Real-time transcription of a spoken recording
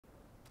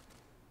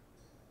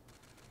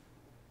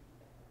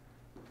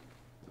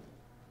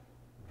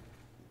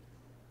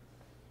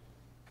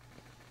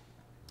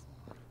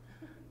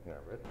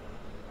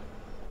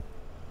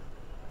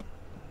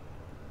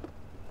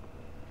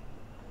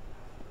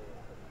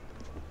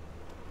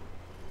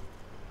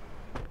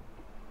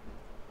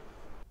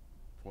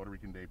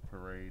Rican Day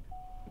parade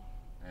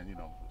and, you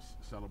know,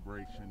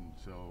 celebration.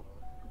 So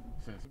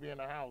since you be in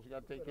the house, you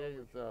got to take care of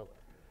yourself.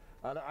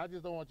 I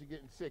just don't want you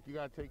getting sick. You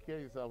got to take care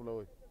of yourself,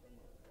 Louis.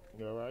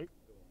 You all right?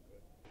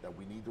 That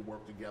we need to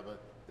work together,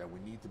 that we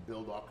need to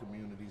build our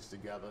communities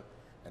together,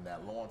 and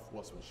that law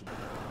enforcement should be.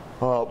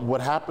 What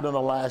happened in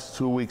the last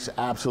 2 weeks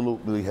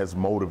absolutely has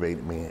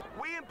motivated me.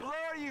 We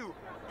implore you,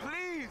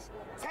 please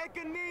take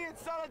a knee in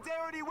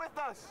solidarity with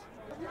us.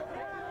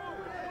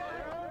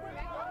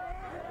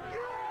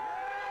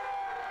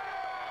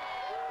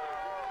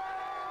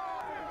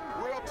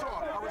 Real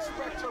talk, I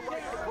respect your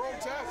right to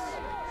protest.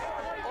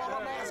 All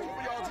I'm asking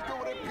for y'all to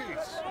do it in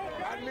peace.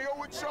 I kneel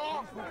with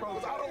y'all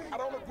because I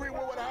don't agree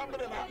with what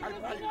happened,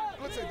 and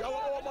listen, y'all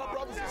are all my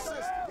brothers and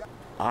sisters.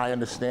 I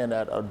understand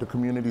that the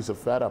communities are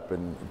fed up,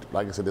 and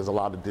like I said, there's a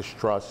lot of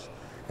distrust,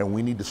 and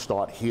we need to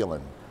start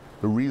healing.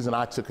 The reason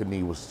I took a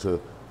knee was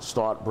to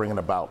start bringing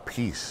about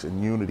peace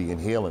and unity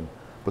and healing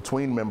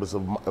between members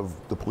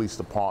of the police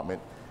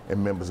department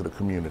and members of the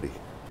community.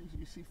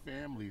 You see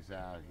families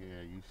out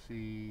here. You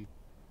see,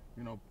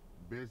 you know,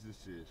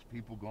 businesses,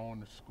 people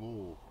going to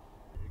school.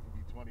 It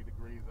can be 20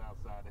 degrees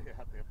outside. They're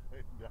out there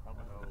playing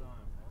dominoes.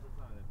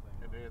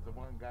 And there's the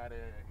one guy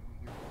there.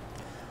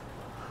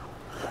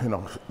 You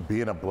know,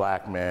 being a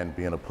black man,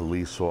 being a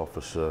police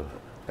officer,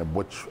 and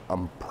which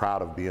I'm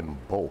proud of being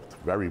both,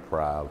 very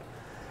proud.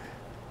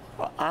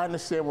 I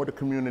understand where the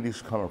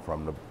community's coming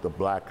from, the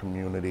black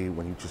community,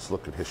 when you just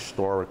look at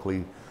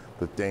historically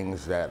the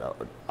things that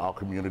our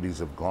communities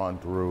have gone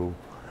through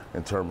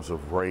in terms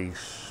of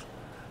race,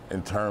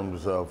 in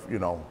terms of, you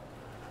know,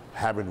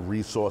 having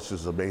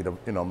resources made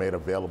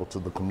available to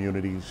the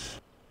communities.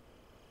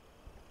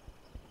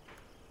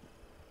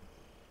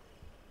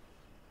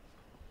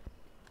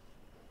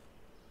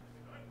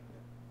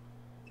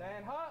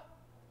 Stand hot.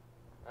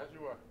 As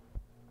you are.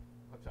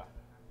 What's up?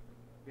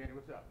 Danny,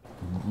 what's up?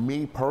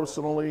 Me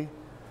personally,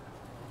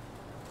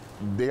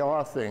 there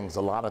are things,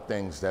 a lot of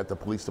things that the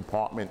police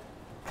department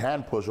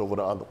can push over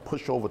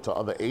to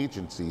other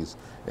agencies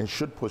and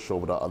should push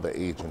over to other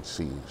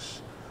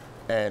agencies.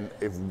 And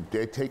if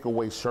they take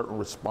away certain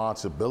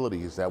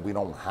responsibilities that we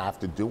don't have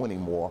to do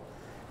anymore,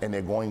 and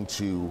they're going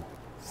to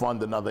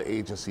fund another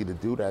agency to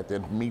do that,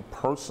 then me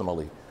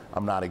personally,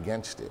 I'm not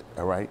against it,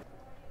 all right?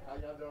 How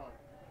y'all doing?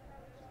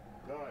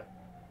 Good.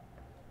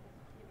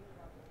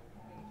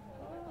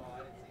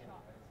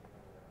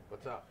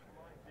 What's up?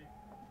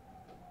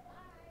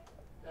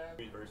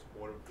 Being very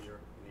supportive here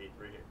in the 8th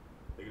grade.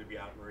 They're going to be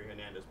out at Marie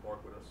Hernandez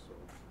Park with us, so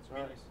it's All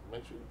right. nice.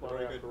 Make sure you follow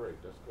that parade.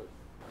 That's good.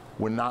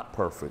 We're not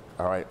perfect,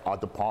 all right? Our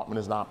department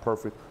is not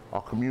perfect.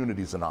 Our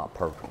communities are not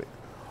perfect.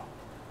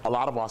 A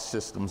lot of our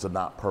systems are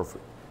not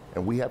perfect,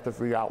 and we have to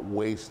figure out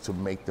ways to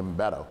make them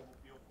better.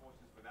 Field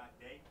forces for that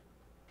day.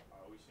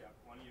 We should have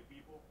plenty of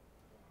people.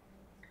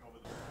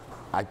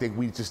 I think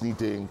we just need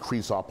to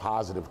increase our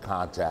positive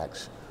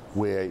contacts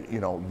where, you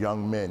know,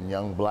 young men,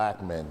 young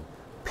black men,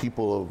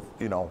 people of,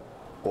 you know,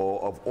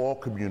 or of all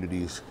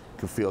communities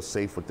can feel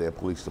safe with their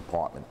police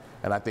department.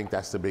 And I think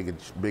that's the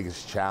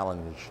biggest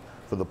challenge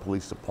for the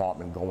police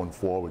department going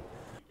forward,